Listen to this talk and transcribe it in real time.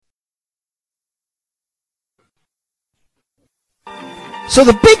So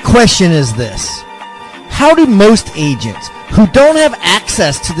the big question is this: how do most agents who don't have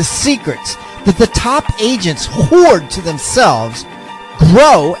access to the secrets that the top agents hoard to themselves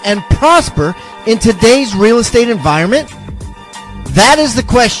grow and prosper in today's real estate environment? That is the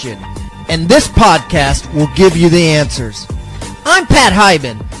question, and this podcast will give you the answers. I'm Pat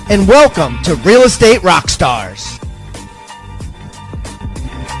Hiban, and welcome to Real Estate Rockstars.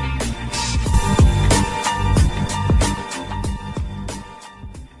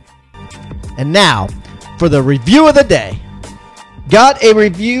 And now, for the review of the day. Got a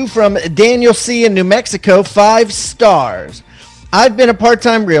review from Daniel C. in New Mexico, 5 stars. I've been a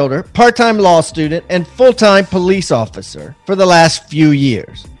part-time realtor, part-time law student, and full-time police officer for the last few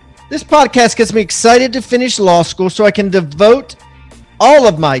years. This podcast gets me excited to finish law school so I can devote all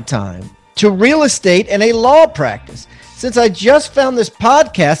of my time to real estate and a law practice. Since I just found this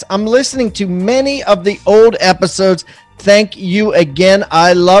podcast, I'm listening to many of the old episodes. Thank you again.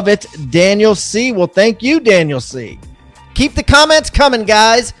 I love it, Daniel C. Well, thank you, Daniel C. Keep the comments coming,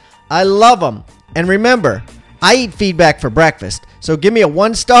 guys. I love them. And remember, I eat feedback for breakfast, so give me a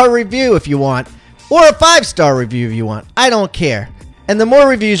 1-star review if you want, or a 5-star review if you want. I don't care. And the more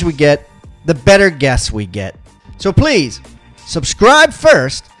reviews we get, the better guests we get. So please, subscribe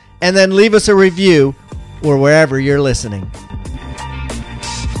first, and then leave us a review or wherever you're listening.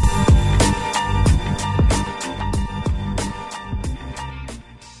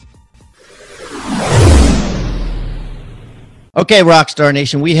 Okay, Rockstar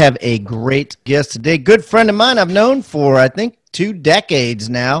Nation, we have a great guest today. Good friend of mine I've known for, I think, 2 decades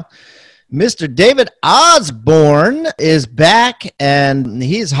now. Mr. David Osborne is back, and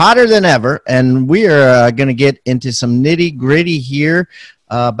he's hotter than ever. And we are going to get into some nitty-gritty here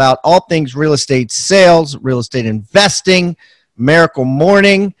about all things real estate sales, real estate investing, Miracle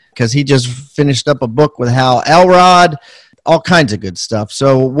Morning, because he just finished up a book with Hal Elrod, all kinds of good stuff.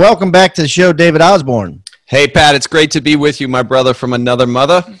 So welcome back to the show, David Osborne. Hey, Pat, it's great to be with you, my brother from another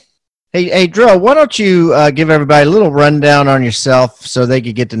mother. Hey, Drew, why don't you give everybody a little rundown on yourself so they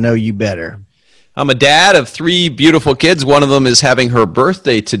could get to know you better? I'm a dad of 3 beautiful kids. One of them is having her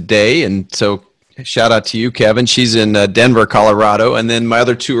birthday today, and so shout out to you, Kevin. She's in Denver, Colorado, and then my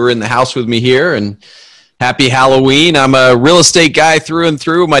other 2 are in the house with me here, and happy Halloween. I'm a real estate guy through and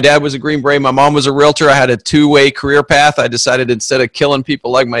through. My dad was a Green Beret. My mom was a realtor. I had a 2-way career path. I decided instead of killing people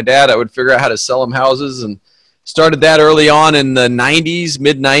like my dad, I would figure out how to sell them houses, and started that early on in the 90s,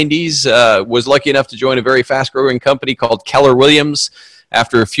 mid-90s. Was lucky enough to join a very fast-growing company called Keller Williams.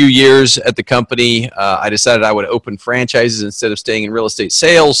 After a few years at the company, I decided I would open franchises instead of staying in real estate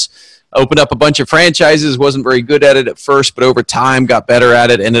sales. Opened up a bunch of franchises, wasn't very good at it at first, but over time got better at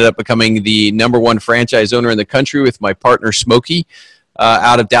it, ended up becoming the #1 franchise owner in the country with my partner Smokey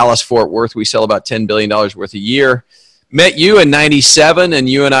out of Dallas-Fort Worth. We sell about $10 billion worth a year. Met you in 97, and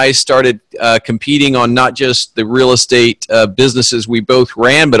you and I started competing on not just the real estate businesses we both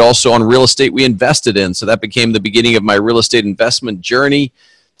ran, but also on real estate we invested in. So that became the beginning of my real estate investment journey.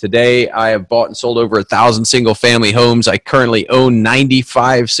 Today, I have bought and sold over 1,000 single-family homes. I currently own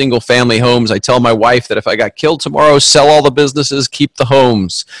 95 single-family homes. I tell my wife that if I got killed tomorrow, sell all the businesses, keep the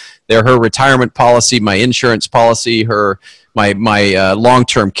homes. They're her retirement policy, my insurance policy, my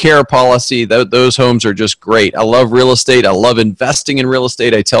long-term care policy. Those homes are just great. I love real estate. I love investing in real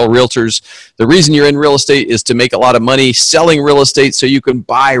estate. I tell realtors the reason you're in real estate is to make a lot of money selling real estate so you can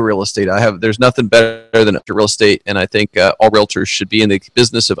buy real estate. There's nothing better than real estate, and I think all realtors should be in the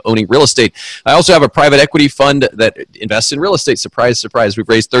business of owning real estate. I also have a private equity fund that invests in real estate. Surprise, surprise. We've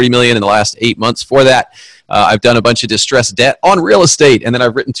raised $30 million in the last 8 months for that. I've done a bunch of distressed debt on real estate, and then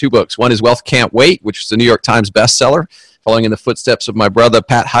I've written 2 books. One is Wealth Can't Wait, which is a New York Times bestseller, following in the footsteps of my brother,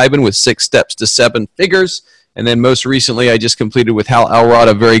 Pat Hiban, with 6 Steps to 7 Figures. And then most recently, I just completed with Hal Elrod,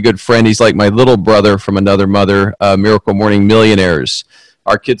 a very good friend. He's like my little brother from another mother, Miracle Morning Millionaires.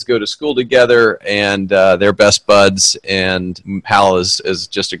 Our kids go to school together, and they're best buds, and Hal is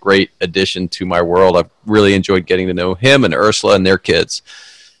just a great addition to my world. I've really enjoyed getting to know him and Ursula and their kids.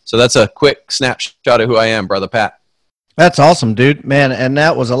 So that's a quick snapshot of who I am, Brother Pat. That's awesome, dude, man, and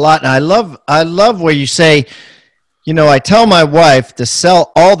that was a lot. And I love where you say, you know, I tell my wife to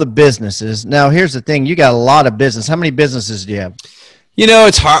sell all the businesses. Now, here's the thing. You got a lot of business. How many businesses do you have? You know,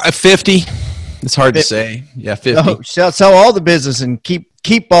 it's hard. 50. It's hard to say. Yeah, 50. Oh, sell all the business and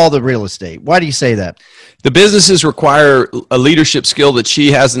keep all the real estate. Why do you say that? The businesses require a leadership skill that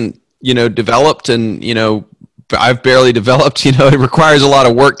she hasn't, developed, and, I've barely developed. It requires a lot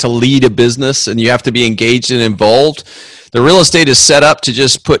of work to lead a business, and you have to be engaged and involved. The real estate is set up to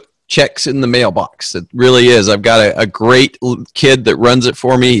just put checks in the mailbox. It really is. I've got a great kid that runs it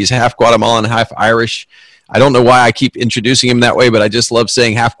for me. He's half Guatemalan, half Irish. I don't know why I keep introducing him that way, but I just love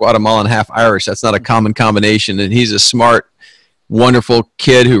saying half Guatemalan, half Irish. That's not a common combination. And he's a smart, wonderful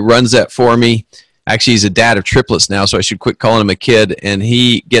kid who runs that for me. Actually, he's a dad of triplets now, so I should quit calling him a kid. And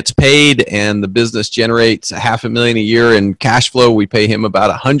he gets paid, and the business generates $500,000 a year in cash flow. We pay him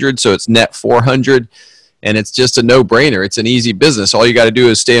about $100,000, so it's net $400,000. And it's just a no-brainer. It's an easy business. All you got to do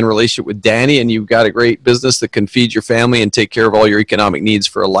is stay in relationship with Danny, and you've got a great business that can feed your family and take care of all your economic needs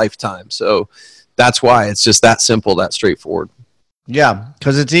for a lifetime. So that's why it's just that simple, that straightforward. Yeah,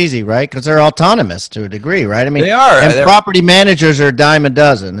 because it's easy, right? Because they're autonomous to a degree, right? I mean, they are. And property managers are a dime a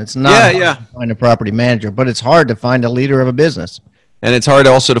dozen. It's not hard to find a property manager, but it's hard to find a leader of a business. And it's hard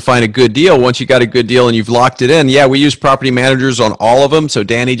also to find a good deal. Once you got a good deal and you've locked it in, we use property managers on all of them. So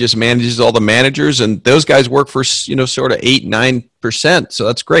Danny just manages all the managers, and those guys work for, sort of 8-9%. So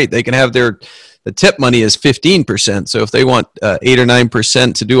that's great. They can have the tip money is 15%. So if they want 8 or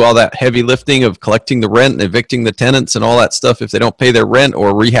 9% to do all that heavy lifting of collecting the rent and evicting the tenants and all that stuff, if they don't pay their rent,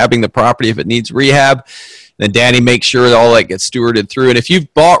 or rehabbing the property if it needs rehab, then Danny makes sure that all that gets stewarded through. And if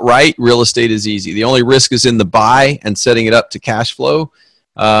you've bought right, real estate is easy. The only risk is in the buy and setting it up to cash flow.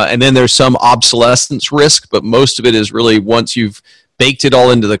 And then there's some obsolescence risk, but most of it is really once you've baked it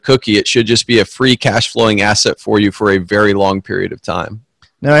all into the cookie, it should just be a free cash flowing asset for you for a very long period of time.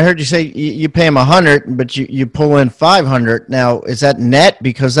 Now, I heard you say you pay them $100, but you pull in $500. Now, is that net?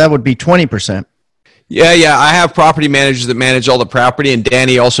 Because that would be 20%. Yeah. I have property managers that manage all the property, and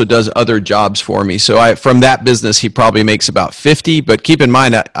Danny also does other jobs for me. So from that business, he probably makes about 50. But keep in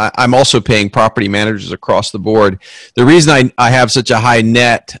mind, I'm also paying property managers across the board. The reason I have such a high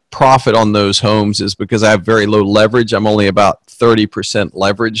net profit on those homes is because I have very low leverage. I'm only about 30%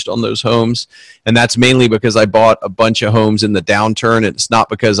 leveraged on those homes. And that's mainly because I bought a bunch of homes in the downturn. It's not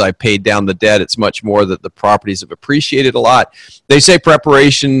because I paid down the debt. It's much more that the properties have appreciated a lot. They say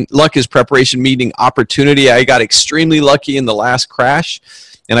luck is preparation meeting opportunity. I got extremely lucky in the last crash.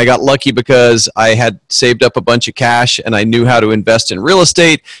 And I got lucky because I had saved up a bunch of cash and I knew how to invest in real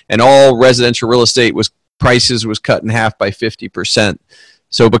estate, and all residential real estate prices was cut in half by 50%.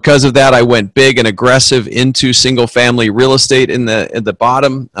 So because of that, I went big and aggressive into single-family real estate at the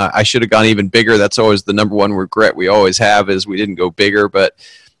bottom. I should have gone even bigger. That's always the number one regret we always have, is we didn't go bigger. But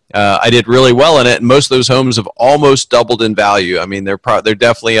I did really well in it, and most of those homes have almost doubled in value. I mean, they're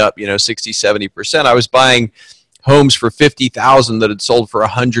definitely up, 60, 70%. I was buying homes for $50,000 that had sold for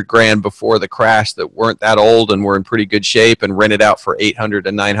 $100,000 before the crash, that weren't that old and were in pretty good shape, and rented out for $800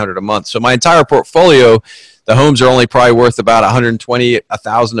 to $900 a month. So my entire portfolio, the homes are only probably worth about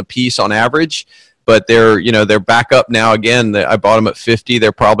 $120,000 a piece on average, but they're back up now again. I bought them at 50.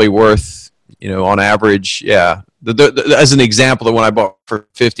 They're probably worth, on average, as an example, the one I bought for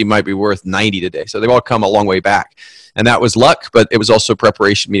 50 might be worth 90 today. So they've all come a long way back. And that was luck, but it was also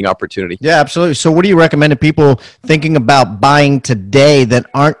preparation meeting opportunity. Yeah, absolutely. So what do you recommend to people thinking about buying today that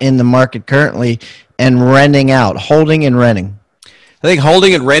aren't in the market currently and renting out, holding and renting? I think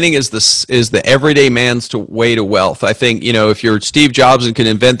holding and renting is the everyday man's way to wealth. I think, if you're Steve Jobs and can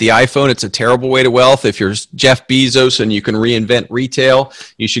invent the iPhone, it's a terrible way to wealth. If you're Jeff Bezos and you can reinvent retail,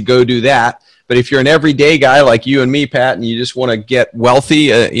 you should go do that. But if you're an everyday guy like you and me, Pat, and you just want to get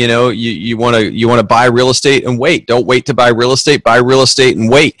wealthy, you want to buy real estate and wait. Don't wait to buy real estate. Buy real estate and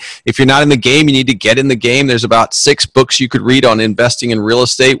wait. If you're not in the game, you need to get in the game. There's about 6 books you could read on investing in real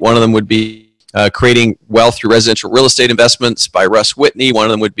estate. One of them would be Creating Wealth Through Residential Real Estate Investments by Russ Whitney. One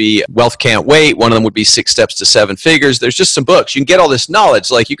of them would be Wealth Can't Wait. One of them would be 6 Steps to 7 Figures. There's just some books. You can get all this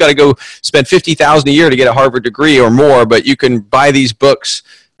knowledge. Like, you got to go spend $50,000 a year to get a Harvard degree or more, but you can buy these books.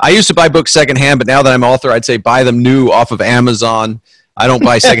 I used to buy books secondhand, but now that I'm author, I'd say buy them new off of Amazon. I don't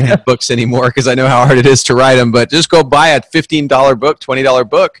buy secondhand books anymore because I know how hard it is to write them, but just go buy a $15 book, $20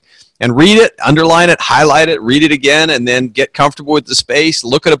 book, and read it, underline it, highlight it, read it again, and then get comfortable with the space.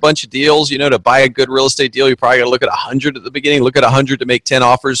 Look at a bunch of deals. To buy a good real estate deal, you probably got to look at 100 at the beginning. Look at 100 to make 10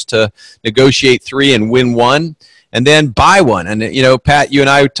 offers to negotiate 3 and win 1. And then buy one. And, Pat, you and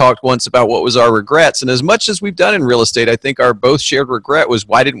I talked once about what was our regrets. And as much as we've done in real estate, I think our both shared regret was,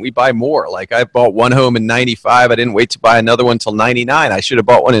 why didn't we buy more? Like, I bought one home in 95. I didn't wait to buy another one until 99. I should have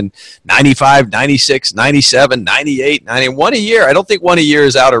bought one in 95, 96, 97, 98, 91 a year. I don't think one a year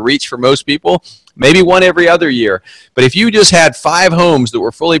is out of reach for most people. Maybe one every other year. But if you just had 5 homes that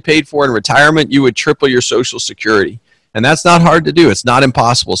were fully paid for in retirement, you would triple your Social Security. And that's not hard to do. It's not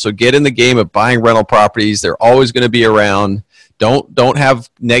impossible. So get in the game of buying rental properties. They're always going to be around. Don't have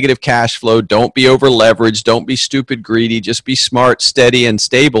negative cash flow. Don't be over leveraged. Don't be stupid greedy. Just be smart, steady, and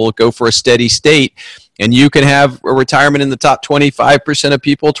stable. Go for a steady state. And you can have a retirement in the top 25% of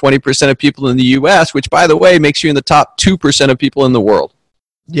people, 20% of people in the U.S., which, by the way, makes you in the top 2% of people in the world.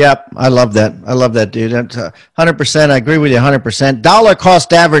 Yep, I love that. I love that, dude. That's 100%. I agree with you 100%. Dollar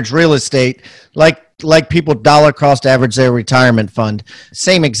cost average real estate, like people dollar cost average their retirement fund.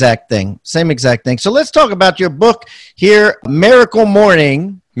 Same exact thing. Same exact thing. So let's talk about your book here, Miracle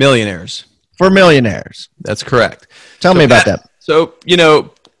Morning Millionaires. for Millionaires. That's correct. Tell me about that. So,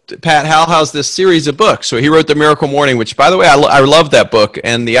 Pat Hal has this series of books. So he wrote The Miracle Morning, which, by the way, I love that book.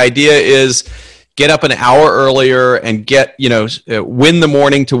 And the idea is get up an hour earlier and win the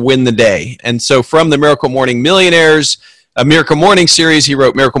morning to win the day. And so from The Miracle Morning Millionaires, a Miracle Morning series, he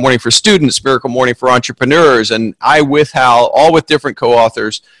wrote Miracle Morning for Students, Miracle Morning for Entrepreneurs. And I, with Hal, all with different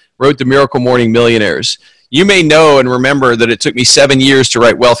co-authors, wrote The Miracle Morning Millionaires. You may know and remember that it took me 7 years to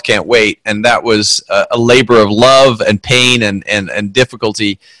write Wealth Can't Wait, and that was a labor of love and pain and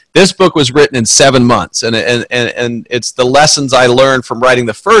difficulty. This book was written in 7 months, and it's the lessons I learned from writing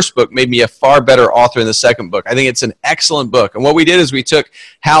the first book made me a far better author in the second book. I think it's an excellent book, and what we did is we took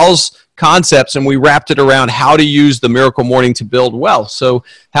Hal's concepts and we wrapped it around how to use the Miracle Morning to build wealth. So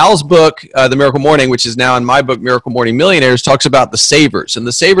Hal's book, The Miracle Morning, which is now in my book, Miracle Morning Millionaires, talks about the savers. And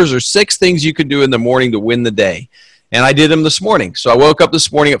the savers are 6 things you can do in the morning to win the day. And I did them this morning. So I woke up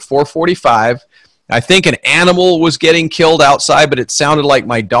this morning at 4:45. I think an animal was getting killed outside, but it sounded like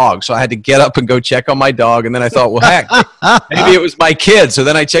my dog. So I had to get up and go check on my dog. And then I thought, well, heck, maybe it was my kid. So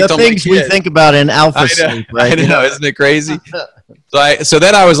then I checked on my kid. The things we think about in alpha sleep, right? I know, isn't it crazy? So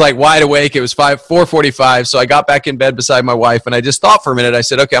then I was like wide awake. It was 4:45. So I got back in bed beside my wife, and I just thought for a minute. I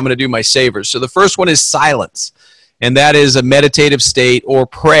said, okay, I'm going to do my savers. So the first one is silence. And that is a meditative state or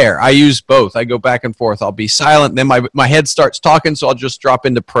prayer. I use both. I go back and forth. I'll be silent. Then my head starts talking, so I'll just drop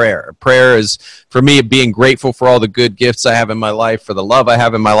into prayer. Prayer is, for me, being grateful for all the good gifts I have in my life, for the love I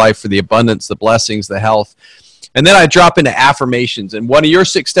have in my life, for the abundance, the blessings, the health. And then I drop into affirmations. And one of your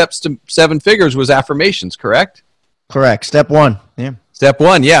 6 steps to 7 figures was affirmations, correct? Correct. Step 1. Yeah. Step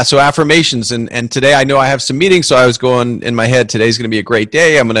 1, yeah. So affirmations, and today I know I have some meetings, so I was going in my head, today's going to be a great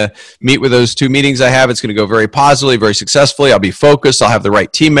day. I'm going to meet with those 2 meetings I have. It's going to go very positively, very successfully. I'll be focused. I'll have the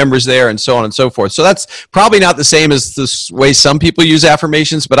right team members there, and so on and so forth. So that's probably not the same as the way some people use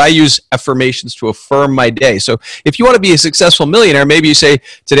affirmations, but I use affirmations to affirm my day. So if you want to be a successful millionaire, maybe you say,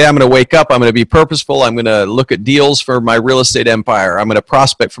 today I'm going to wake up, I'm going to be purposeful, I'm going to look at deals for my real estate empire, I'm going to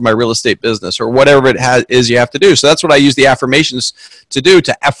prospect for my real estate business, or whatever it is you have to do. So that's what I use the affirmations to do,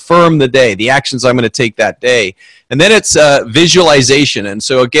 to affirm the day, the actions I'm going to take that day. And then it's visualization. And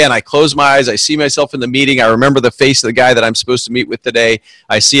so again, I close my eyes, I see myself in the meeting, I remember the face of the guy that I'm supposed to meet with today,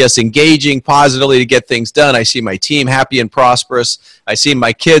 I see us engaging positively to get things done, I see my team happy and prosperous, I see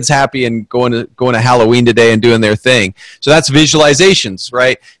my kids happy and going to Halloween today and doing their thing. So that's visualizations,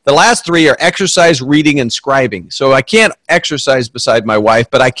 right? The last 3 are exercise, reading, and scribing. So I can't exercise beside my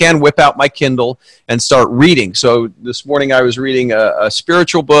wife, but I can whip out my Kindle and start reading. So this morning I was reading a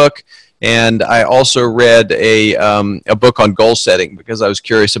spiritual book, and I also read a book on goal setting because I was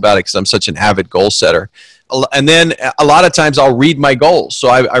curious about it because I'm such an avid goal setter. And then a lot of times I'll read my goals. So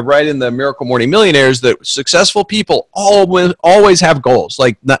I write in the Miracle Morning Millionaires that successful people always have goals.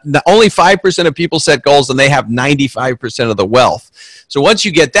 Like only 5% of people set goals, and they have 95% of the wealth. So once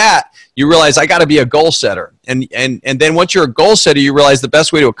you get that, you realize I got to be a goal setter. And then once you're a goal setter, you realize the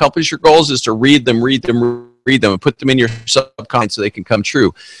best way to accomplish your goals is to read them and put them in your subconscious so they can come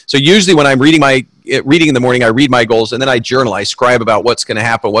true. So usually when I'm reading in the morning, I read my goals, and then I journal. I scribe about what's going to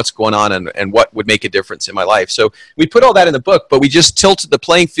happen, what's going on, and what would make a difference in my life. So we put all that in the book, but we just tilted the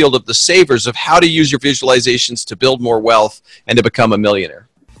playing field of the savers of how to use your visualizations to build more wealth and to become a millionaire.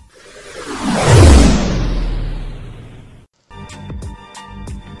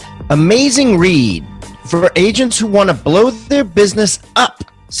 Amazing read for agents who want to blow their business up.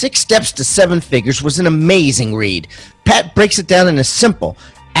 6 Steps to 7 Figures was an amazing read. Pat breaks it down into simple,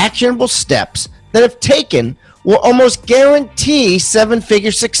 actionable steps that, if taken, will almost guarantee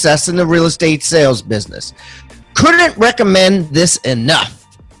 7-figure success in the real estate sales business. Couldn't recommend this enough.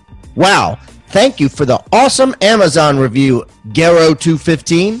 Wow, thank you for the awesome Amazon review,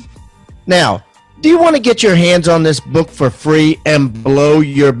 Garo215. Now, do you want to get your hands on this book for free and blow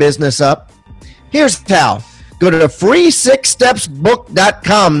your business up? Here's how. Go to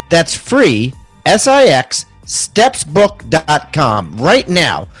free6stepsbook.com. That's free, S-I-X, stepsbook.com right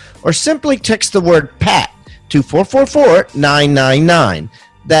now. Or simply text the word PAT to 444-999.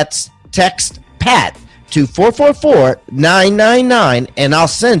 That's text PAT to 444-999, and I'll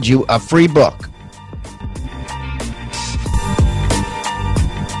send you a free book.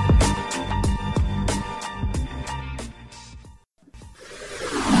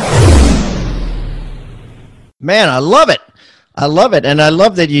 Man, I love it. I love it. And I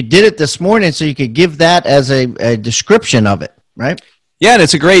love that you did it this morning so you could give that as a description of it, right? Yeah, and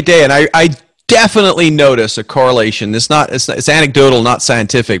it's a great day, and I definitely notice a correlation. It's anecdotal, not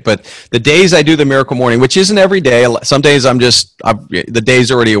scientific, but the days I do the Miracle Morning, which isn't every day. Some days the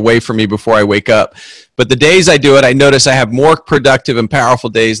day's already away from me before I wake up. But the days I do it, I notice I have more productive and powerful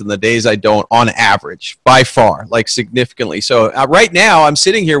days than the days I don't, on average, by far, like significantly. So right now, I'm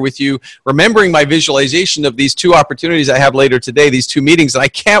sitting here with you, remembering my visualization of these 2 opportunities I have later today, these 2 meetings, and I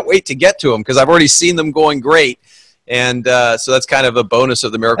can't wait to get to them because I've already seen them going great. And so that's kind of a bonus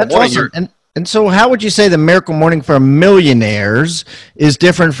of the Miracle Morning. Awesome. And so how would you say the Miracle Morning for millionaires is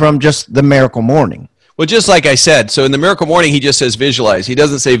different from just the Miracle Morning? Well, just like I said, so in the Miracle Morning, he just says visualize. He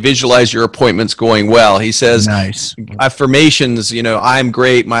doesn't say visualize your appointments going well. He says nice affirmations, I'm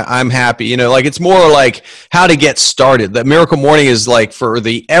great, I'm happy, like it's more like how to get started. The Miracle Morning is like for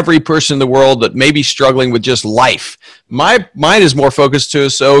every person in the world that may be struggling with just life. My mind is more focused to,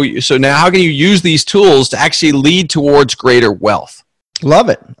 so now how can you use these tools to actually lead towards greater wealth? Love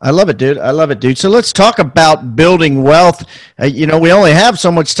it. I love it, dude. So let's talk about building wealth. We only have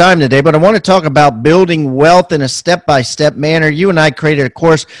so much time today, but I want to talk about building wealth in a step-by-step manner. You and I created a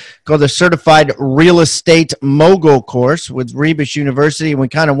course called the Certified Real Estate Mogul course with Rebus University, and we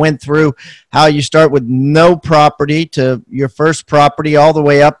kind of went through how you start with no property to your first property all the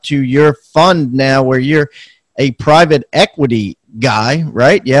way up to your fund now where you're a private equity guy,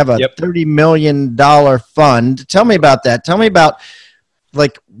 right? You have a $30 million fund. Tell me about that. Tell me about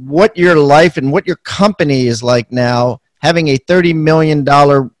like what your life and what your company is like now, having a $30 million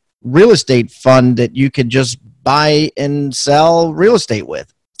real estate fund that you could just buy and sell real estate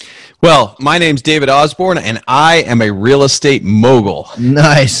with. Well, my name's David Osborne, and I am a real estate mogul.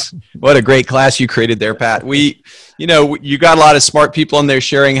 Nice. What a great class you created there, Pat. You got a lot of smart people in there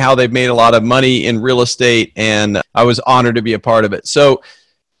sharing how they've made a lot of money in real estate, and I was honored to be a part of it. So,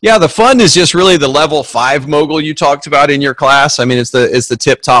 yeah, the fund is just really the level 5 mogul you talked about in your class. I mean, it's the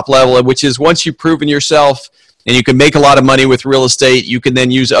tip top level, which is once you've proven yourself and you can make a lot of money with real estate, you can then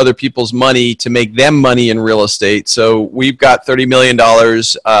use other people's money to make them money in real estate. So we've got $30 million.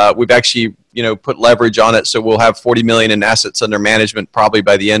 We've actually, put leverage on it. So we'll have $40 million in assets under management probably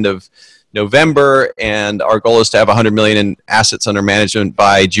by the end of November. And our goal is to have $100 million in assets under management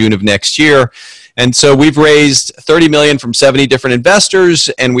by June of next year. And so we've raised $30 million from 70 different investors,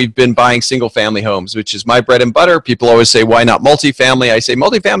 and we've been buying single-family homes, which is my bread and butter. People always say, why not multifamily? I say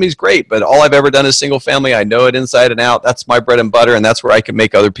multifamily is great, but all I've ever done is single-family. I know it inside and out. That's my bread and butter, and that's where I can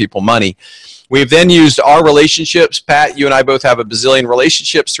make other people money. We've then used our relationships. Pat, you and I both have a bazillion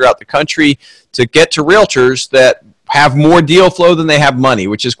relationships throughout the country to get to realtors that have more deal flow than they have money,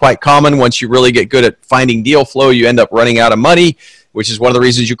 which is quite common. Once you really get good at finding deal flow, you end up running out of money, which is one of the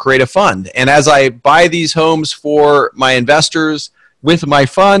reasons you create a fund. And as I buy these homes for my investors with my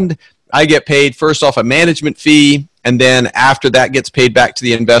fund, I get paid first off a management fee, and then after that gets paid back to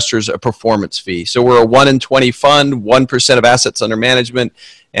the investors a performance fee. So we're a 1 in 20 fund, 1% of assets under management,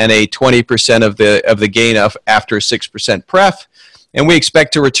 and a 20% of the gain of after 6% pref. And we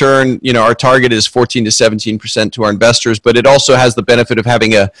expect to return, our target is 14 to 17% to our investors, but it also has the benefit of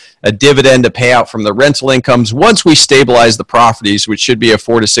having a dividend to pay out from the rental incomes once we stabilize the properties, which should be a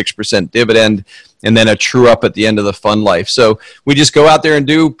 4 to 6% dividend, and then a true up at the end of the fund life. So we just go out there and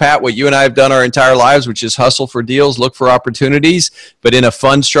do, Pat, what you and I have done our entire lives, which is hustle for deals, look for opportunities. But in a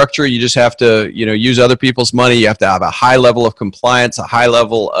fund structure, you just have to, use other people's money. You have to have a high level of compliance, a high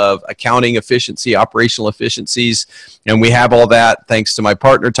level of accounting efficiency, operational efficiencies. And we have all that thanks to my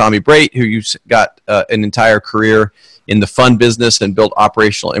partner, Tommy Brait, who's got an entire career in the fund business and built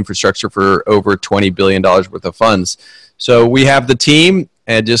operational infrastructure for over $20 billion worth of funds. So we have the team.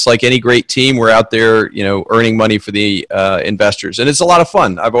 And just like any great team, we're out there, earning money for the investors. And it's a lot of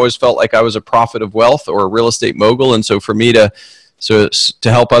fun. I've always felt like I was a prophet of wealth or a real estate mogul. And so for me to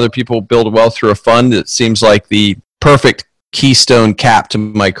help other people build wealth through a fund, it seems like the perfect keystone cap to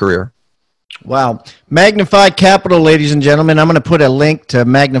my career. Wow. Magnify Capital, ladies and gentlemen. I'm going to put a link to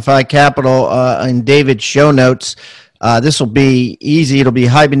Magnify Capital in David's show notes. This will be easy. It'll be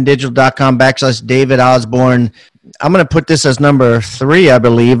hibandigital.com/David Osborne. I'm going to put this as number 3, I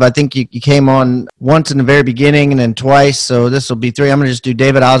believe. I think you came on once in the very beginning and then twice, so this will be 3. I'm going to just do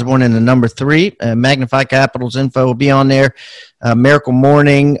David Osborne and the number 3. Magnify Capital's info will be on there. Miracle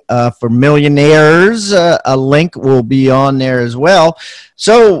Morning for millionaires, a link will be on there as well.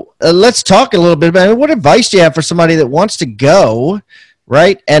 So let's talk a little bit about what advice do you have for somebody that wants to go,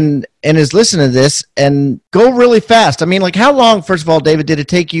 right, and is listening to this and go really fast? I mean, like how long, first of all, David, did it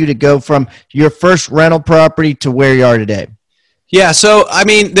take you to go from your first rental property to where you are today? Yeah, so I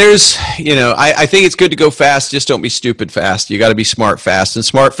mean, I think it's good to go fast. Just don't be stupid fast. You got to be smart fast, and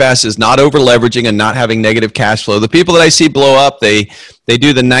smart fast is not over leveraging and not having negative cash flow. The people that I see blow up, they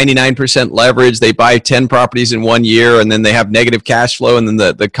do the 99% leverage. They buy 10 properties in 1 year, and then they have negative cash flow, and then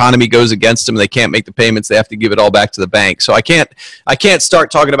the economy goes against them. They can't make the payments. They have to give it all back to the bank. So I can't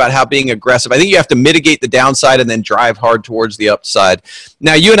start talking about how being aggressive. I think you have to mitigate the downside and then drive hard towards the upside.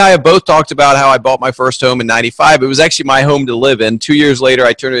 Now, you and I have both talked about how I bought my first home in 95. It was actually my home to live in. 2 years later,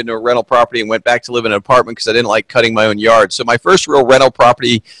 I turned it into a rental property and went back to live in an apartment because I didn't like cutting my own yard. So my first real rental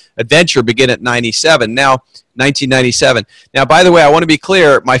property adventure began at 1997. Now, by the way, I want to be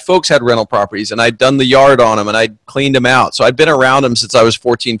clear, my folks had rental properties, and I'd done the yard on them, and I'd cleaned them out. So I'd been around them since I was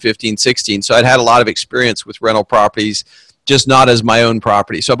 14, 15, 16. So I'd had a lot of experience with rental properties, just not as my own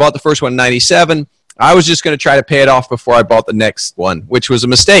property. So I bought the first one in 97. I was just going to try to pay it off before I bought the next one, which was a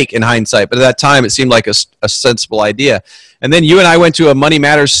mistake in hindsight. But at that time, it seemed like a sensible idea. And then you and I went to a Money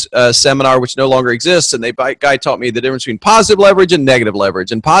Matters seminar, which no longer exists. And the guy taught me the difference between positive leverage and negative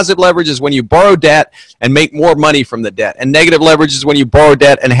leverage. And positive leverage is when you borrow debt and make more money from the debt. And negative leverage is when you borrow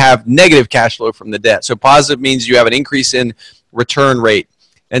debt and have negative cash flow from the debt. So positive means you have an increase in return rate.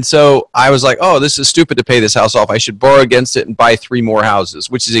 And so I was like, oh, this is stupid to pay this house off. I should borrow against it and buy 3 more houses,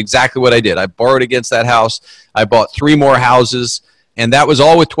 which is exactly what I did. I borrowed against that house. I bought 3 more houses, and that was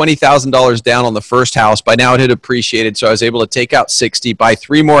all with $20,000 down on the first house. By now it had appreciated, so I was able to take out 60, buy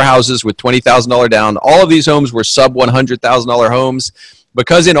 3 more houses with $20,000 down. All of these homes were sub $100,000 homes.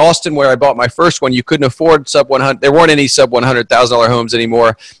 Because in Austin, where I bought my first one, you couldn't afford sub 100. There weren't any sub $100,000 homes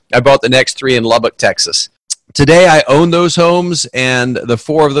anymore. I bought the next 3 in Lubbock, Texas. Today, I own those homes, and the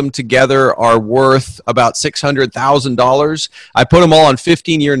 4 of them together are worth about $600,000. I put them all on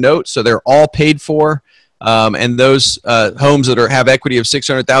 15-year notes, so they're all paid for. And those homes that have equity of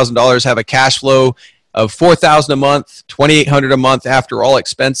 $600,000 have a cash flow of $4,000 a month, $2,800 a month after all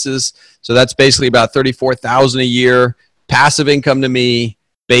expenses. So that's basically about $34,000 a year passive income to me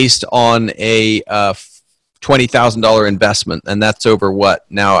based on a $20,000 investment, and that's over what?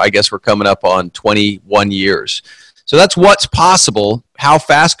 Now I guess we're coming up on 21 years. So that's what's possible. How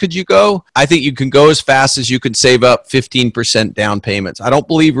fast could you go? I think you can go as fast as you can save up 15% down payments. I don't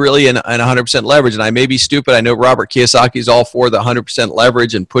believe really in 100% leverage, and I may be stupid. I know Robert Kiyosaki is all for the 100%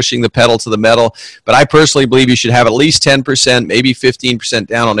 leverage and pushing the pedal to the metal, but I personally believe you should have at least 10%, maybe 15%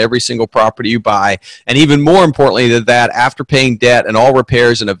 down on every single property you buy. And even more importantly than that, after paying debt and all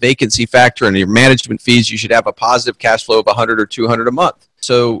repairs and a vacancy factor and your management fees, you should have a positive cash flow of $100 or $200 a month.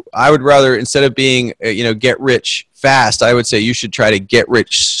 So I would rather, instead of being, get rich fast, I would say you should try to get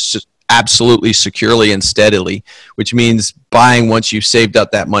rich absolutely securely and steadily, which means buying once you've saved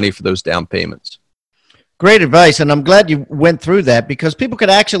up that money for those down payments. Great advice, and I'm glad you went through that because people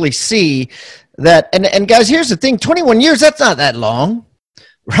could actually see that. And guys, here's the thing, 21 years, that's not that long,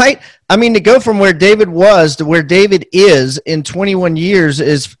 right? I mean, to go from where David was to where David is in 21 years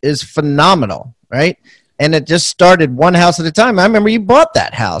is phenomenal, right? And it just started one house at a time. I remember you bought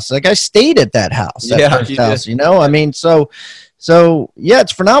that house. Like I stayed at that house. First house, I mean, so yeah,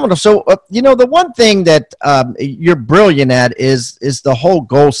 it's phenomenal. So, the one thing that you're brilliant at is the whole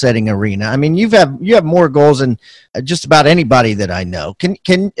goal setting arena. I mean, you have more goals than just about anybody that I know.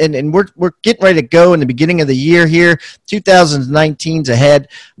 And we're getting ready to go in the beginning of the year here. 2019's ahead.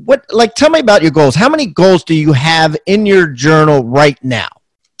 Tell me about your goals. How many goals do you have in your journal right now?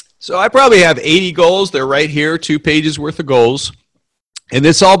 So I probably have 80 goals. They're right here, 2 pages worth of goals. And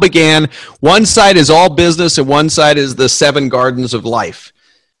this all began, one side is all business and one side is the 7 gardens of life.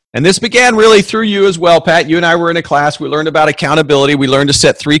 And this began really through you as well, Pat. You and I were in a class. We learned about accountability. We learned to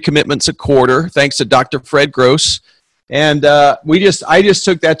set 3 commitments a quarter, thanks to Dr. Fred Gross. And I just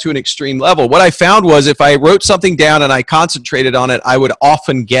took that to an extreme level. What I found was if I wrote something down and I concentrated on it, I would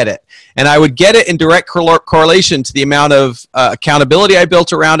often get it. And I would get it in direct correlation to the amount of accountability I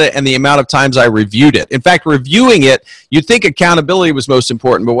built around it and the amount of times I reviewed it. In fact, reviewing it, you'd think accountability was most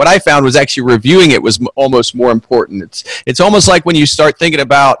important, but what I found was actually reviewing it was almost more important. It's almost like when you start thinking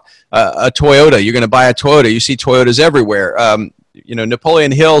about a Toyota. You're going to buy a Toyota. You see Toyotas everywhere.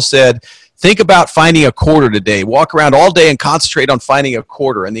 Napoleon Hill said, think about finding a quarter today. Walk around all day and concentrate on finding a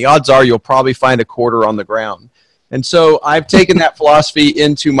quarter, and the odds are you'll probably find a quarter on the ground. And so I've taken that philosophy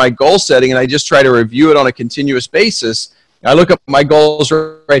into my goal setting, and I just try to review it on a continuous basis. I look up my goals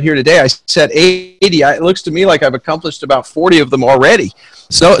right here today. I set 80. It looks to me like I've accomplished about 40 of them already.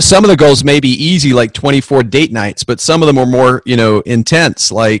 So some of the goals may be easy, like 24 date nights, but some of them are more, intense,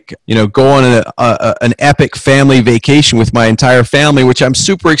 like, go on an epic family vacation with my entire family, which I'm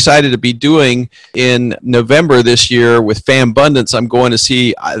super excited to be doing in November this year with Fambundance. I'm going to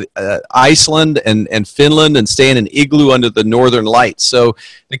see Iceland and Finland and stay in an igloo under the northern lights. So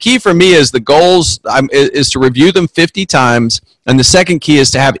the key for me is the goals is to review them 50 times. And the second key is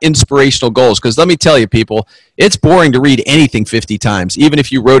to have inspirational goals, because let me tell you, people, it's boring to read anything 50 times, even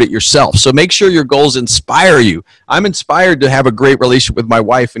if you wrote it yourself. So make sure your goals inspire you. I'm inspired to have a great relationship with my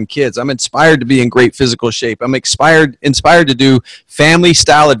wife and kids. I'm inspired to be in great physical shape. I'm inspired to do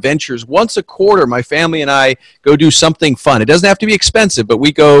family-style adventures. Once a quarter, my family and I go do something fun. It doesn't have to be expensive, but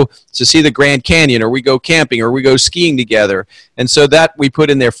we go to see the Grand Canyon, or we go camping, or we go skiing together. And so that we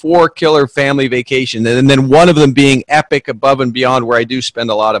put in there 4 killer family vacations, and then one of them being epic, above and beyond, where I do spend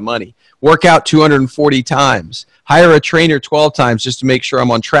a lot of money. Work out 240 times. Hire a trainer 12 times just to make sure I'm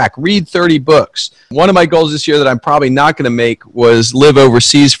on track. Read 30 books. One of my goals this year that I'm probably not going to make was live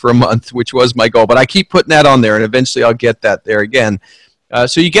overseas for a month, which was my goal. But I keep putting that on there, and eventually I'll get that there again.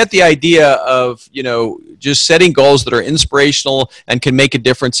 So you get the idea of, just setting goals that are inspirational and can make a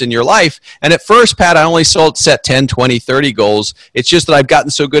difference in your life. And at first, Pat, I only set 10, 20, 30 goals. It's just that I've gotten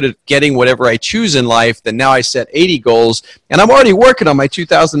so good at getting whatever I choose in life that now I set 80 goals. And I'm already working on my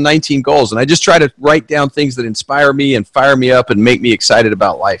 2019 goals. And I just try to write down things that inspire me and fire me up and make me excited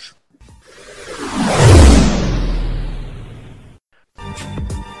about life.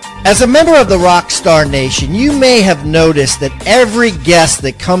 As a member of the Rockstar Nation, you may have noticed that every guest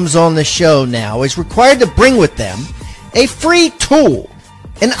that comes on the show now is required to bring with them a free tool,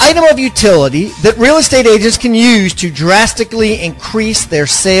 an item of utility that real estate agents can use to drastically increase their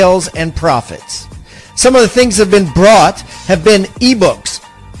sales and profits. Some of the things that have been brought have been ebooks,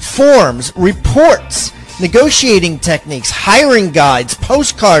 forms, reports, negotiating techniques, hiring guides,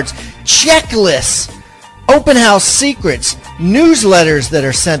 postcards, checklists, open house secrets, newsletters that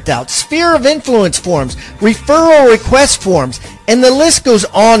are sent out, sphere of influence forms, referral request forms, and the list goes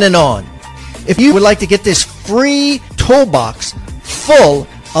on and on. If you would like to get this free toolbox full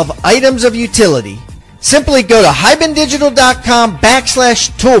of items of utility, simply go to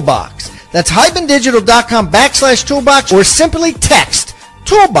hibandigital.com/toolbox. That's hibandigital.com/toolbox, or simply text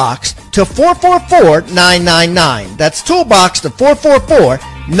toolbox to 444-999. That's toolbox to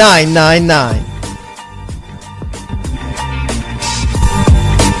 444-999.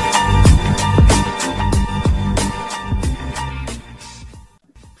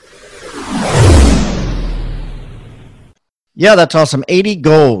 Yeah, that's awesome. 80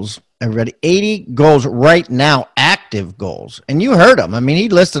 goals, everybody. 80 goals right now, active goals. And you heard him. I mean, he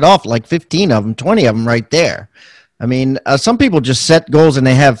listed off like 15 of them, 20 of them right there. I mean, some people just set goals and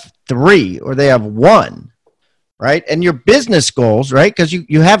they have 3 or they have 1, right? And your business goals, right? Because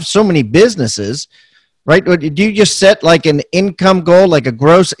you have so many businesses, right? Do you just set like an income goal, like a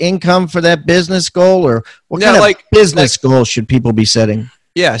gross income for that business goal? Or what kind of business goals should people be setting?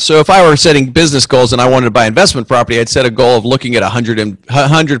 Yeah, so if I were setting business goals and I wanted to buy investment property, I'd set a goal of looking at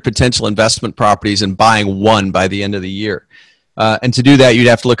 100 potential investment properties and buying 1 by the end of the year. And to do that, you'd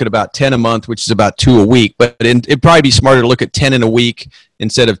have to look at about 10 a month, which is about 2 a week. But it'd probably be smarter to look at 10 in a week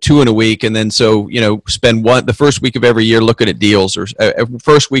instead of 2 in a week. And then spend the first week of every year looking at deals, or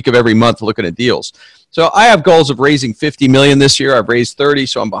first week of every month looking at deals. So I have goals of raising $50 million this year. I've raised 30,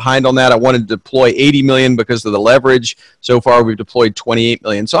 so I'm behind on that. I wanted to deploy $80 million because of the leverage. So far, we've deployed $28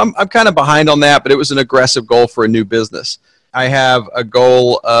 million. So I'm kind of behind on that, but it was an aggressive goal for a new business. I have a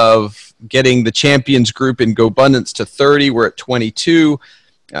goal of getting the Champions Group in GoBundance to 30. We're at 22.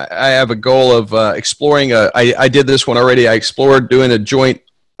 I have a goal of exploring. I did this one already. I explored doing a joint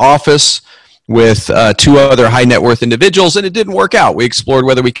office with 2 other high net worth individuals, and it didn't work out. We explored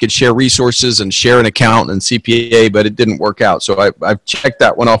whether we could share resources and share an accountant and CPA, but it didn't work out. So I've checked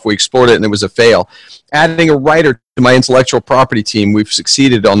that one off. We explored it, and it was a fail. Adding a writer to my intellectual property team, we've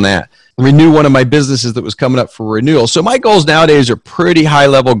succeeded on that. Renew one of my businesses that was coming up for renewal. So my goals nowadays are pretty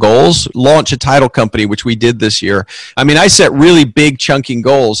high-level goals. Launch a title company, which we did this year. I mean, I set really big, chunking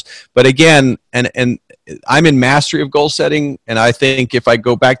goals, but again, and I'm in mastery of goal setting, and I think if I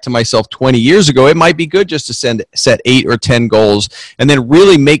go back to myself 20 years ago, it might be good just to set 8 or 10 goals and then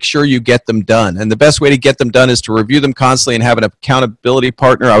really make sure you get them done. And the best way to get them done is to review them constantly and have an accountability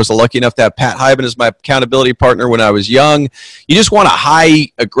partner. I was lucky enough to have Pat Hyben as my accountability partner when I was young. You just want a high,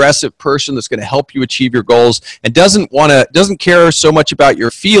 aggressive person that's going to help you achieve your goals and doesn't care so much about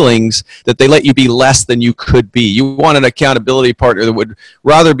your feelings that they let you be less than you could be. You want an accountability partner that would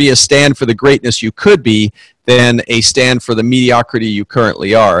rather be a stand for the greatness you could be be than a stand for the mediocrity you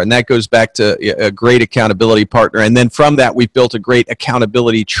currently are. And that goes back to a great accountability partner. And then from that, we've built a great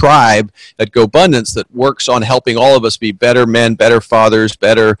accountability tribe at GoBundance that works on helping all of us be better men, better fathers,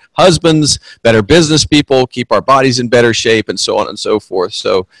 better husbands, better business people, keep our bodies in better shape, and so on and so forth.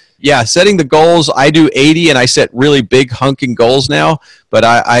 So yeah, setting the goals, I do 80 and I set really big hunking goals now, but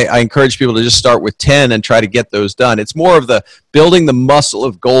I encourage people to just start with 10 and try to get those done. It's more of the building the muscle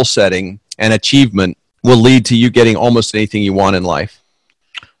of goal setting and achievement will lead to you getting almost anything you want in life.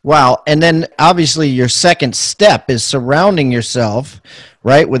 Wow. And then obviously your second step is surrounding yourself,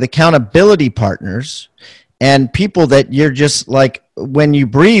 right, with accountability partners and people that you're just like, when you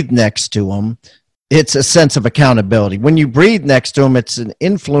breathe next to them, it's a sense of accountability. When you breathe next to them, it's an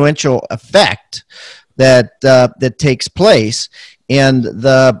influential effect that takes place. And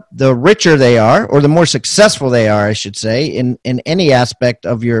the richer they are, or the more successful they are, I should say, in any aspect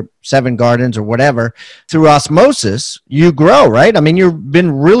of your 7 gardens or whatever, through osmosis, you grow, right? I mean, you've been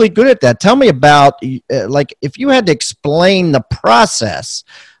really good at that. Tell me about, like, if you had to explain the process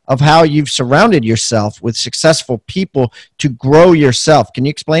of how you've surrounded yourself with successful people to grow yourself. Can you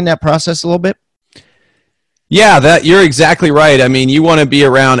explain that process a little bit? Yeah, you're exactly right. I mean, you want to be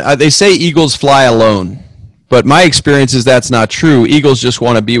around, they say eagles fly alone. But my experience is that's not true. Eagles just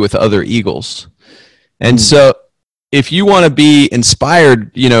want to be with other eagles. And so if you want to be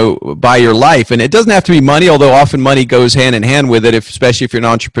inspired, by your life, and it doesn't have to be money, although often money goes hand in hand with it, especially if you're an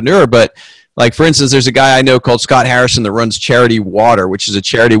entrepreneur. But like, for instance, there's a guy I know called Scott Harrison that runs Charity Water, which is a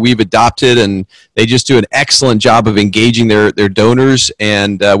charity we've adopted, and they just do an excellent job of engaging their donors.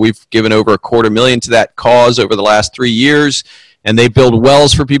 And we've given over $250,000 to that cause over the last 3 years. And they build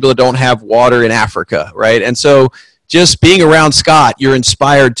wells for people that don't have water in Africa, right? And so just being around Scott, you're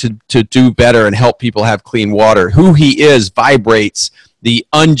inspired to do better and help people have clean water. Who he is vibrates the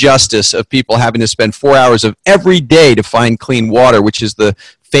injustice of people having to spend 4 hours of every day to find clean water, which is the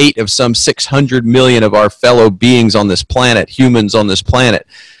fate of some 600 million of our fellow beings on this planet, humans on this planet.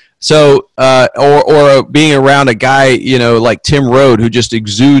 So, or being around a guy, like Tim Rode, who just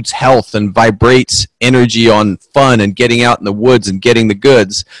exudes health and vibrates energy on fun and getting out in the woods and getting the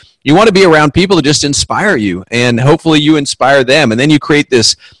goods. You want to be around people that just inspire you, and hopefully you inspire them. And then you create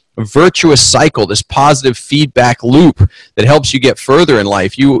this virtuous cycle, this positive feedback loop that helps you get further in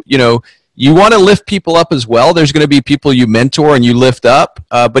life. You want to lift people up as well. There's going to be people you mentor and you lift up,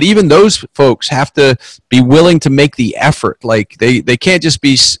 but even those folks have to be willing to make the effort. Like they can't just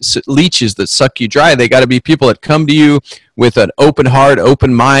be leeches that suck you dry. They got to be people that come to you with an open heart,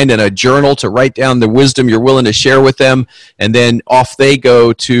 open mind, and a journal to write down the wisdom you're willing to share with them, and then off they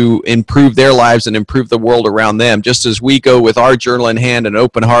go to improve their lives and improve the world around them. Just as we go with our journal in hand, an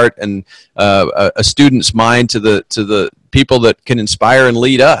open heart, and a student's mind to the people that can inspire and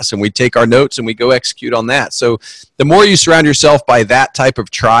lead us, and we take our notes and we go execute on that. So the more you surround yourself by that type of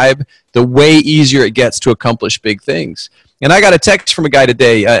tribe, the way easier it gets to accomplish big things. And I got a text from a guy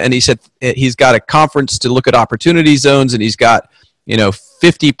today, and he said he's got a conference to look at opportunity zones, and he's got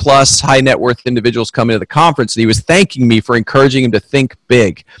 50 plus high net worth individuals coming to the conference, and he was thanking me for encouraging him to think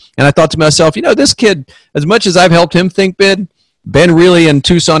big. And I thought to myself, this kid, as much as I've helped him think big, Ben really in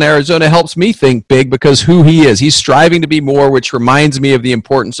Tucson, Arizona helps me think big because who he is. He's striving to be more, which reminds me of the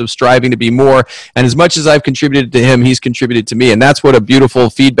importance of striving to be more. And as much as I've contributed to him, he's contributed to me. And that's what a beautiful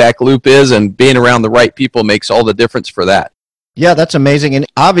feedback loop is. And being around the right people makes all the difference for that. Yeah, that's amazing. And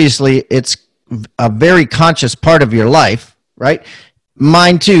obviously, it's a very conscious part of your life, right?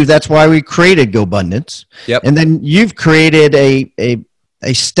 Mine too. That's why we created GoBundance. Yep. And then you've created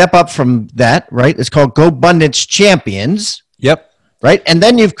a step up from that, right? It's called GoBundance Champions. Yep. Right. And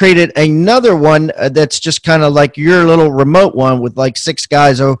then you've created another one that's just kind of like your little remote one with like 6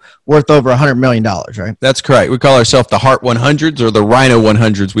 guys worth over $100 million, right? That's correct. We call ourselves the Heart 100s or the Rhino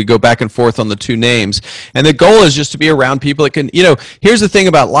 100s. We go back and forth on the 2 names. And the goal is just to be around people that can, here's the thing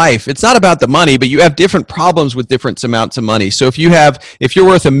about life. It's not about the money, but you have different problems with different amounts of money. So if you're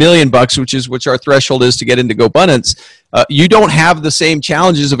worth $1 million, which our threshold is to get into GoBundance, you don't have the same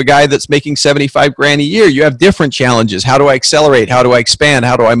challenges of a guy that's making $75,000 a year. You have different challenges. How do I accelerate? How do I expand?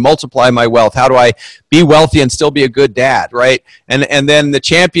 How do I multiply my wealth? How do I be wealthy and still be a good dad, right? And then the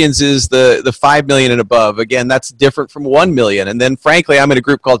champions is the 5 million and above. Again, that's different from 1 million. And then frankly, I'm in a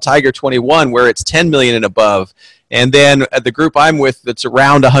group called Tiger 21 where it's 10 million and above. And then the group I'm with that's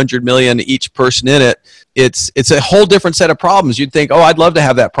around 100 million each person in it, it's a whole different set of problems. You'd think, oh, I'd love to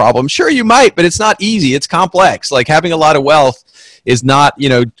have that problem. Sure, you might, but it's not easy. It's complex. Like having a lot of wealth is not,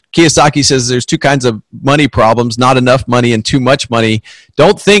 Kiyosaki says there's two kinds of money problems, not enough money and too much money.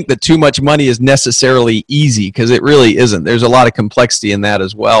 Don't think that too much money is necessarily easy, because it really isn't. There's a lot of complexity in that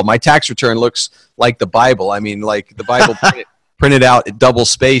as well. My tax return looks like the Bible. I mean, like the Bible printed out double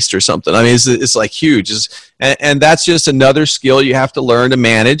spaced or something. I mean, it's like huge. And that's just another skill you have to learn to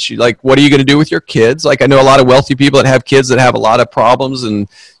manage. Like, what are you going to do with your kids? Like, I know a lot of wealthy people that have kids that have a lot of problems and,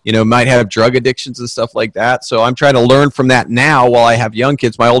 might have drug addictions and stuff like that. So I'm trying to learn from that now while I have young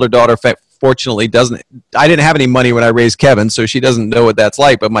kids. My older daughter, fortunately, I didn't have any money when I raised Kevin, so she doesn't know what that's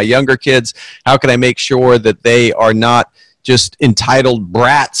like. But my younger kids, how can I make sure that they are not just entitled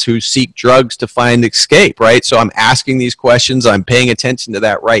brats who seek drugs to find escape, right? So I'm asking these questions. I'm paying attention to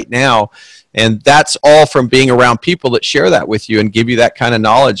that right now. And that's all from being around people that share that with you and give you that kind of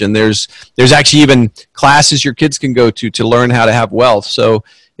knowledge. And there's actually even classes your kids can go to learn how to have wealth. So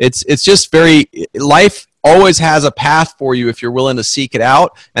it's just life always has a path for you if you're willing to seek it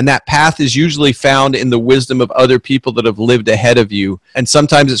out. And that path is usually found in the wisdom of other people that have lived ahead of you. And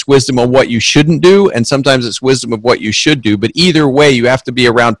sometimes it's wisdom on what you shouldn't do, and sometimes it's wisdom of what you should do. But either way, you have to be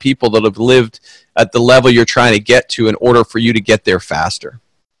around people that have lived at the level you're trying to get to in order for you to get there faster.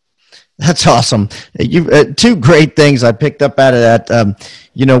 That's awesome. You two great things I picked up out of that.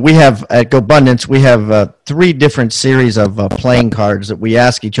 We have at GoBundance, we have 3 different series of playing cards that we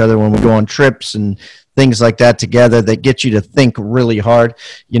ask each other when we go on trips and things like that together that get you to think really hard.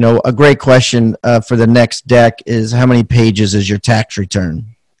 A great question for the next deck is, how many pages is your tax return?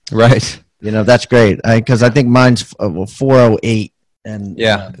 Right. That's great, because I think mine's 408. And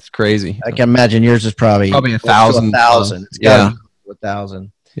yeah, it's crazy. I can imagine yours is probably 1,000. It's got to be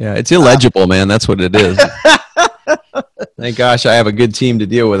 1,000. Yeah, it's illegible, man. That's what it is. Thank gosh I have a good team to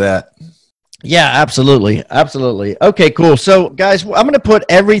deal with that. Yeah, absolutely. Absolutely. Okay, cool. So, guys, I'm going to put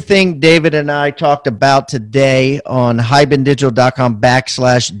everything David and I talked about today on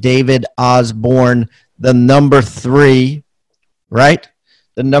hibandigital.com/David Osborne, the number 3, right?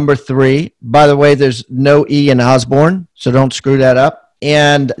 The number 3. By the way, there's no E in Osborne, so don't screw that up.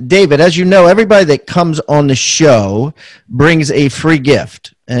 And David, as you know, everybody that comes on the show brings a free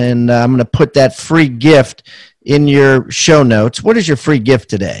gift. And I'm going to put that free gift in your show notes. What is your free gift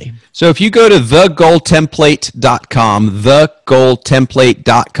today? So if you go to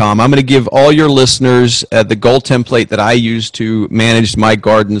thegoaltemplate.com, I'm going to give all your listeners the goal template that I use to manage my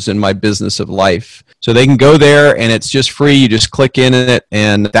gardens and my business of life. So they can go there, and it's just free. You just click in it,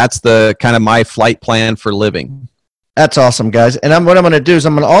 and that's the kind of my flight plan for living. That's awesome, guys. And what I'm going to do is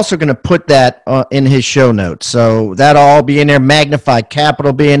I'm also going to put that in his show notes. So that'll all be in there. Magnified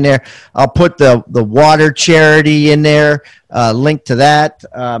Capital be in there. I'll put the water charity in there, link to that.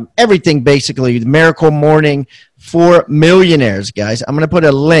 Everything basically. The Miracle Morning for Millionaires, guys. I'm going to put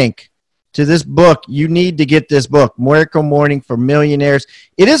a link to this book. You need to get this book, Miracle Morning for Millionaires.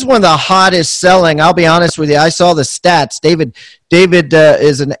 It is one of the hottest selling. I'll be honest with you. I saw the stats. David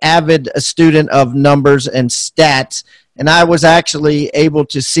is an avid student of numbers and stats, and I was actually able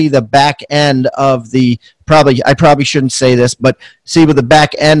to see the back end of I probably shouldn't say this, but see with the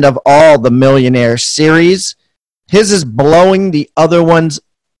back end of all the Millionaire series. His is blowing the other ones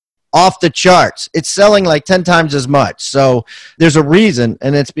off the charts. It's selling like 10 times as much. So there's a reason,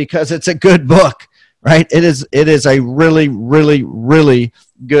 and it's because it's a good book, right? It is a really, really, really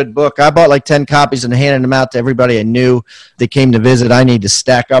good book. I bought like 10 copies and handed them out to everybody I knew that came to visit. I need to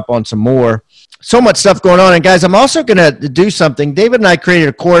stack up on some more. So much stuff going on. And guys, I'm also going to do something. David and I created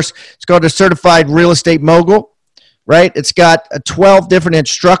a course. It's called the Certified Real Estate Mogul, right? It's got 12 different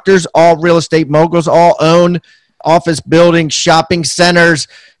instructors, all real estate moguls, all own office buildings, shopping centers,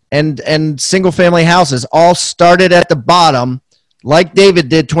 and single-family houses, all started at the bottom like David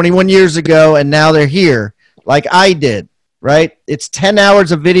did 21 years ago, and now they're here like I did, right? It's 10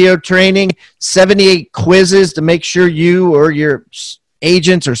 hours of video training, 78 quizzes to make sure you or your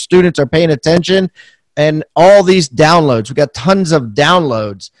agents or students are paying attention, and all these downloads. We've got tons of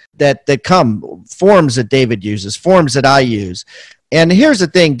downloads that come, forms that David uses, forms that I use. And here's the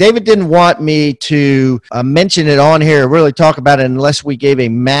thing. David didn't want me to mention it on here, really talk about it, unless we gave a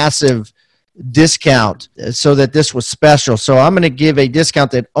massive discount so that this was special. So I'm going to give a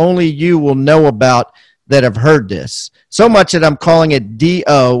discount that only you will know about that have heard this. So much that I'm calling it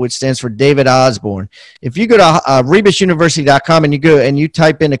DO, which stands for David Osborne. If you go to rebusuniversity.com and you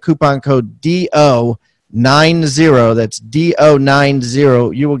type in a coupon code DO90, that's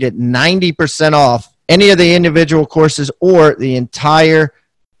DO90, you will get 90% off any of the individual courses or the entire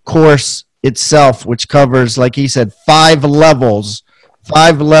course itself, which covers, like he said, 5 levels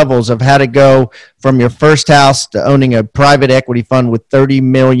 5 levels of how to go from your first house to owning a private equity fund with $30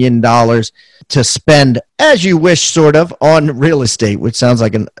 million to spend as you wish, sort of, on real estate, which sounds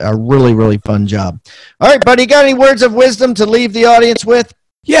like a really, really fun job. All right, buddy, got any words of wisdom to leave the audience with?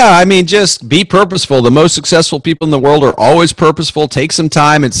 Yeah, I mean, just be purposeful. The most successful people in the world are always purposeful. Take some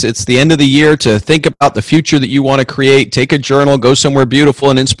time. It's the end of the year to think about the future that you want to create. Take a journal, go somewhere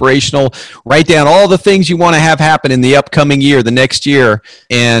beautiful and inspirational. Write down all the things you want to have happen in the upcoming year, the next year,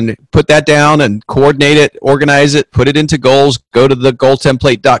 and put that down and coordinate it, organize it, put it into goals. Go to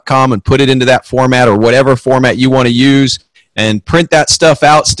thegoaltemplate.com and put it into that format or whatever format you want to use. And print that stuff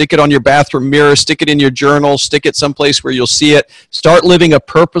out, stick it on your bathroom mirror, stick it in your journal, stick it someplace where you'll see it. Start living a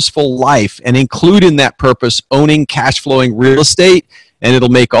purposeful life and include in that purpose owning cash flowing real estate, and it'll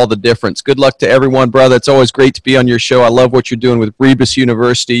make all the difference. Good luck to everyone, brother. It's always great to be on your show. I love what you're doing with Rebus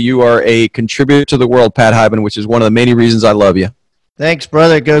University. You are a contributor to the world, Pat Hiban, which is one of the many reasons I love you. Thanks,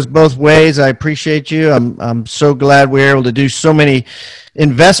 brother. It goes both ways. I appreciate you. I'm so glad we're able to do so many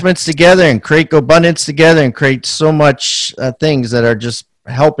investments together and create GoBundance together and create so much things that are just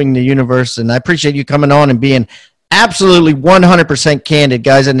helping the universe. And I appreciate you coming on and being absolutely 100% candid,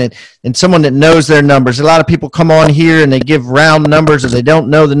 guys, and someone that knows their numbers. A lot of people come on here and they give round numbers or they don't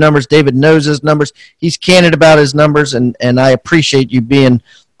know the numbers. David knows his numbers. He's candid about his numbers, and I appreciate you being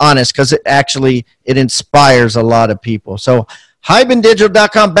honest because it inspires a lot of people. So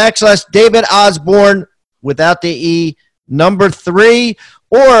HibanDigital.com/David Osborne without the E, number 3.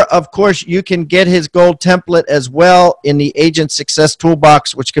 Or, of course, you can get his gold template as well in the Agent Success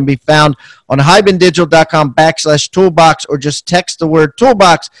Toolbox, which can be found on HibanDigital.com/toolbox, or just text the word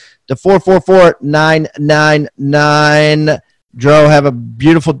toolbox to 444-999. Dro, have a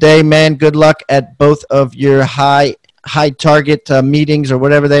beautiful day, man. Good luck at both of your high target meetings or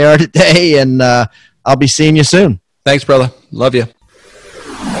whatever they are today, and I'll be seeing you soon. Thanks, brother. Love you.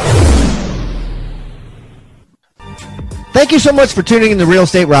 Thank you so much for tuning in to Real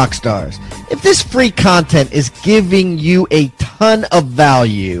Estate Rockstars. If this free content is giving you a ton of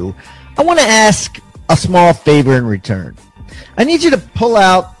value, I want to ask a small favor in return. I need you to pull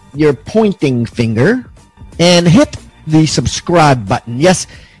out your pointing finger and hit the subscribe button. Yes,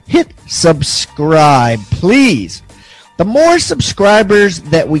 hit subscribe, please. The more subscribers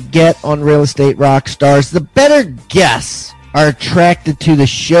that we get on Real Estate Rockstars, the better guests are attracted to the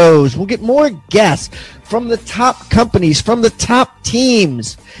shows. We'll get more guests from the top companies, from the top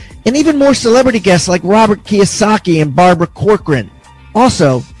teams, and even more celebrity guests like Robert Kiyosaki and Barbara Corcoran.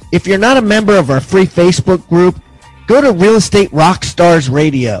 Also, if you're not a member of our free Facebook group, go to Real Estate Rockstars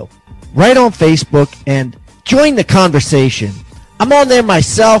Radio right on Facebook and join the conversation. I'm on there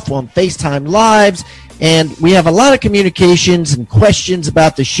myself on FaceTime Lives, and we have a lot of communications and questions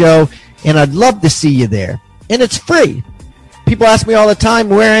about the show, and I'd love to see you there. And it's free. People ask me all the time,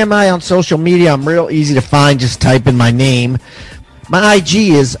 where am I on social media? I'm real easy to find. Just type in my name. My IG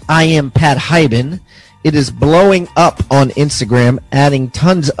is I am Pat Hiban. It is blowing up on Instagram, adding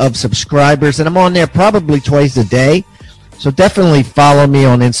tons of subscribers, and I'm on there probably twice a day. So definitely follow me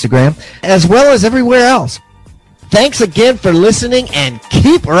on Instagram, as well as everywhere else. Thanks again for listening, and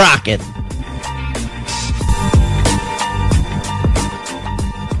keep rocking.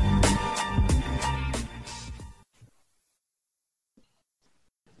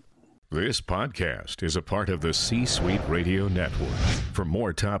 This podcast is a part of the C-Suite Radio Network. For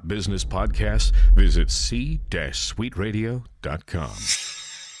more top business podcasts, visit c-suiteradio.com.